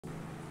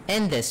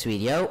In this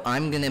video,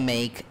 I'm gonna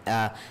make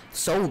a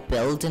soul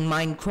build in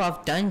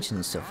Minecraft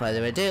Dungeons. So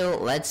further ado,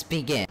 let's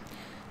begin.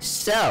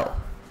 So,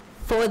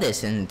 for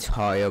this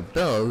entire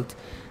build,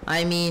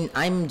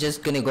 I'm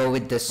just gonna go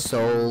with the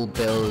soul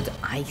build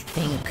I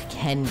think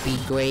can be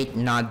great,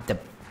 not the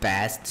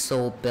best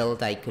soul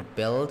build I could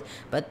build,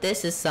 but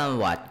this is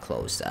somewhat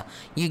closer.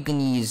 You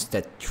can use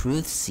the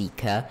Truth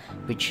Seeker,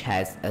 which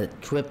has a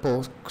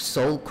triple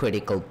soul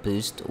critical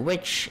boost,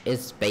 which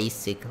is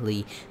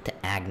basically the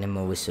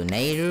Agnimo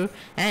Resonator,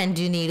 and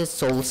you need a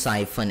soul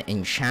siphon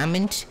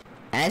enchantment.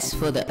 As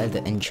for the other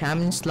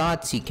enchantment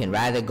slots, you can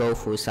rather go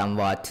for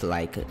somewhat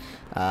like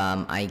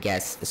I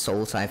guess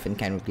soul siphon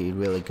can be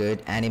really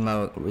good.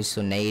 Agnimo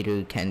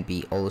Resonator can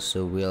be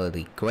also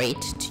really great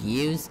to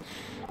use,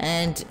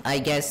 and I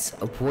guess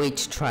Void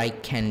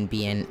Strike can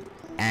be an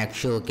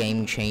actual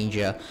game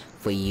changer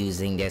for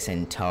using this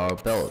entire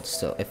build.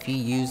 So if you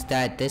use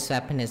that, this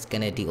weapon is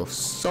gonna deal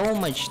so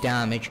much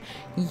damage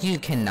you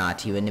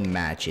cannot even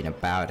imagine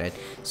about it.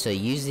 So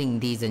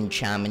using these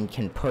enchantment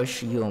can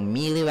push your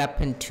melee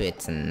weapon to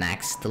its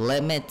next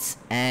limits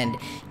and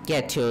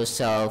get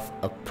yourself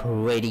a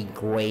pretty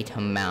great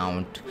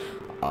amount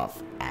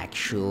of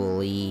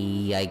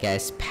actually, I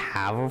guess,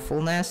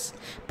 powerfulness.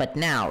 But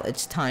now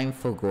it's time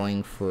for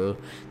going for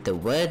the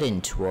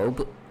Verdant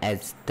robe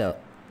as the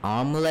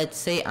armor. Let's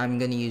say I'm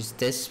gonna use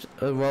this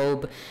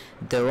robe.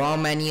 There are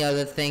many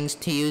other things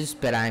to use,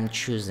 but I'm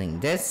choosing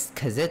this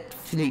because it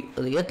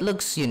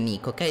looks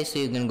unique. Okay, so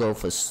you're gonna go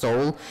for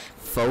soul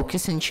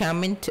focus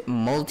enchantment,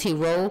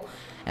 multi-roll,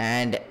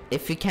 and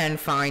if you can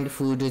find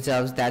food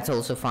reserves, that's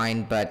also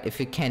fine. But if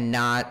you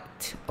cannot,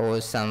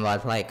 or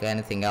somewhat like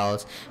anything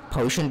else,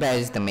 potion bear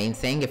is the main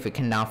thing. If you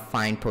cannot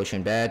find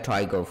potion bear,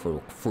 try go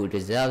for food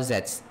reserves.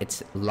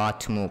 It's a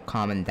lot more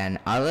common than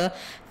other.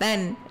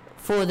 Then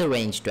for the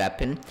ranged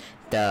weapon,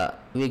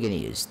 we're gonna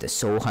use the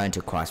Soul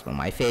Hunter crossbow,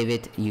 my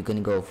favorite. You're gonna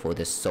go for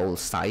the Soul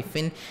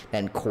Siphon,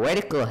 then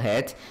critical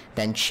hit,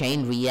 then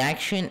chain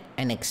reaction,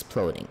 and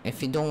exploding.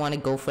 If you don't want to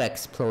go for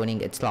exploding,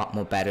 it's a lot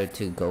more better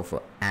to go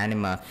for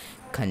Anima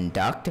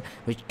Conduct,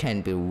 which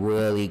can be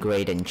really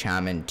great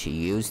enchantment to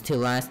use to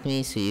last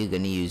me. So you're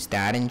gonna use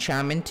that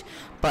enchantment.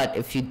 But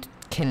if you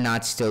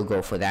cannot still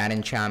go for that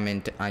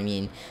enchantment,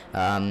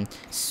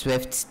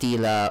 Swift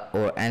Stealer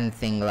or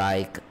anything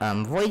like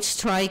Void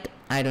Strike,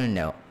 I don't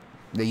know.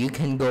 You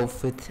can go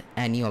with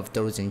any of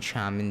those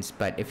enchantments,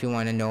 but if you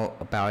want to know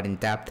about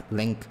in-depth,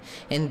 link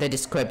in the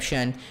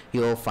description,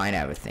 you'll find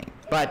everything.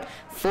 But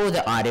for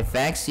the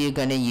artifacts, you're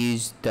gonna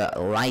use the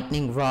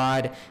Lightning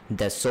Rod,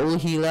 the Soul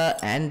Healer,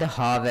 and the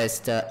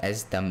Harvester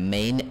as the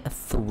main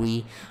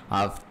three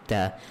of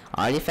the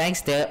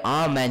artifacts. There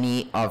are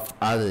many of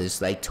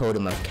others like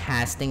Totem of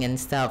Casting and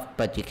stuff,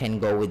 but you can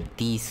go with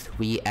these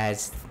three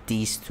as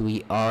these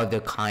three are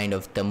the kind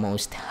of the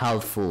most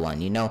helpful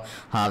one. You know,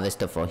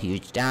 Harvester for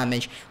huge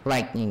damage,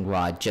 Lightning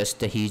Rod just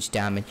the huge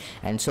damage,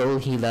 and Soul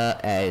Healer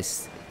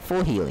as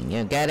for healing.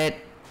 You get it?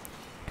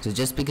 So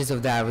just because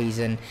of that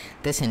reason,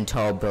 this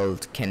entire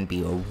build can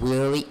be a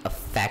really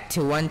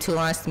effective one to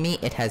last me.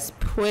 It has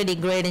pretty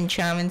great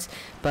enchantments,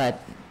 but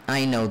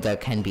I know there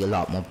can be a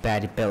lot more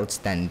better builds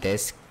than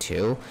this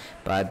too,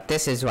 but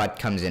this is what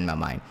comes in my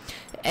mind.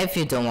 If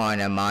you don't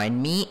want to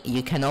mind me,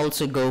 you can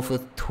also go for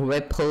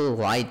triple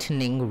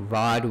lightning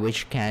rod,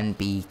 which can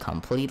be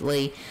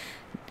completely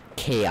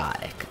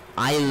chaotic.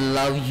 I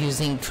love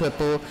using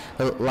triple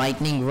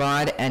lightning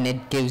rod, and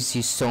it gives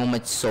you so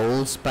much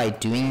souls by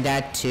doing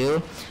that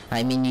too.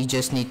 You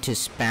just need to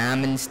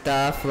spam and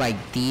stuff. Like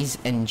these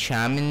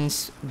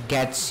enchantments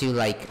gets you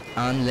like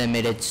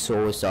unlimited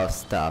source of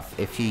stuff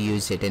if you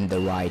use it in the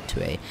right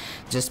way.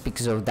 Just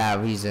because of that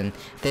reason,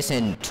 this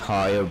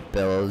entire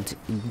build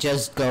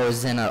just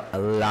goes in a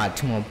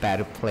lot more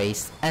better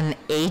place. An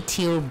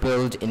A-tier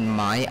build in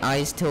my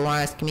eyes to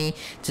ask me,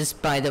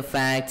 just by the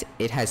fact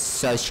it has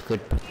such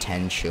good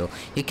potential.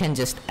 You can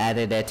just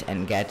edit it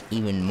and get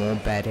even more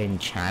better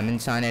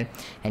enchantments on it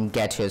and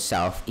get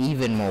yourself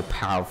even more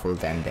powerful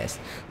than this.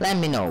 Let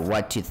me know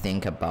what you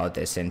think about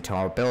this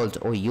entire build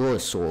or your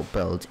soul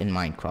build in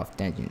Minecraft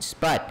Dungeons.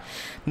 But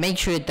make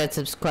sure hit that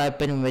subscribe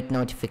button with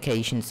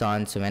notifications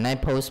on, so when I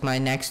post my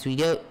next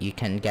video you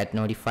can get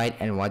notified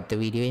and watch the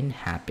video in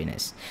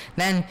happiness.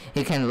 Then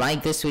you can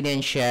like this video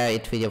and share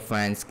it with your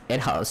friends.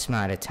 It helps me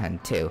out a ton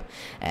too.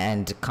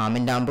 And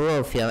comment down below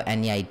if you have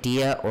any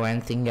idea or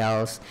anything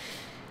else.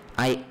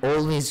 I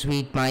always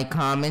read my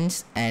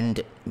comments,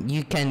 and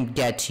you can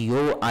get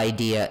your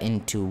idea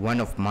into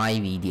one of my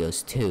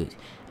videos too.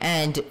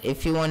 And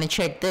if you want to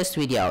check this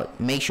video out,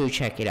 make sure to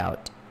check it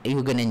out.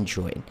 You're gonna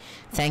enjoy it.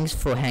 Thanks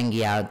for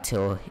hanging out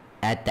till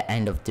at the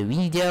end of the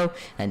video,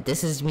 and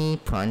this is me,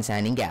 Prahant,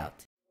 signing out.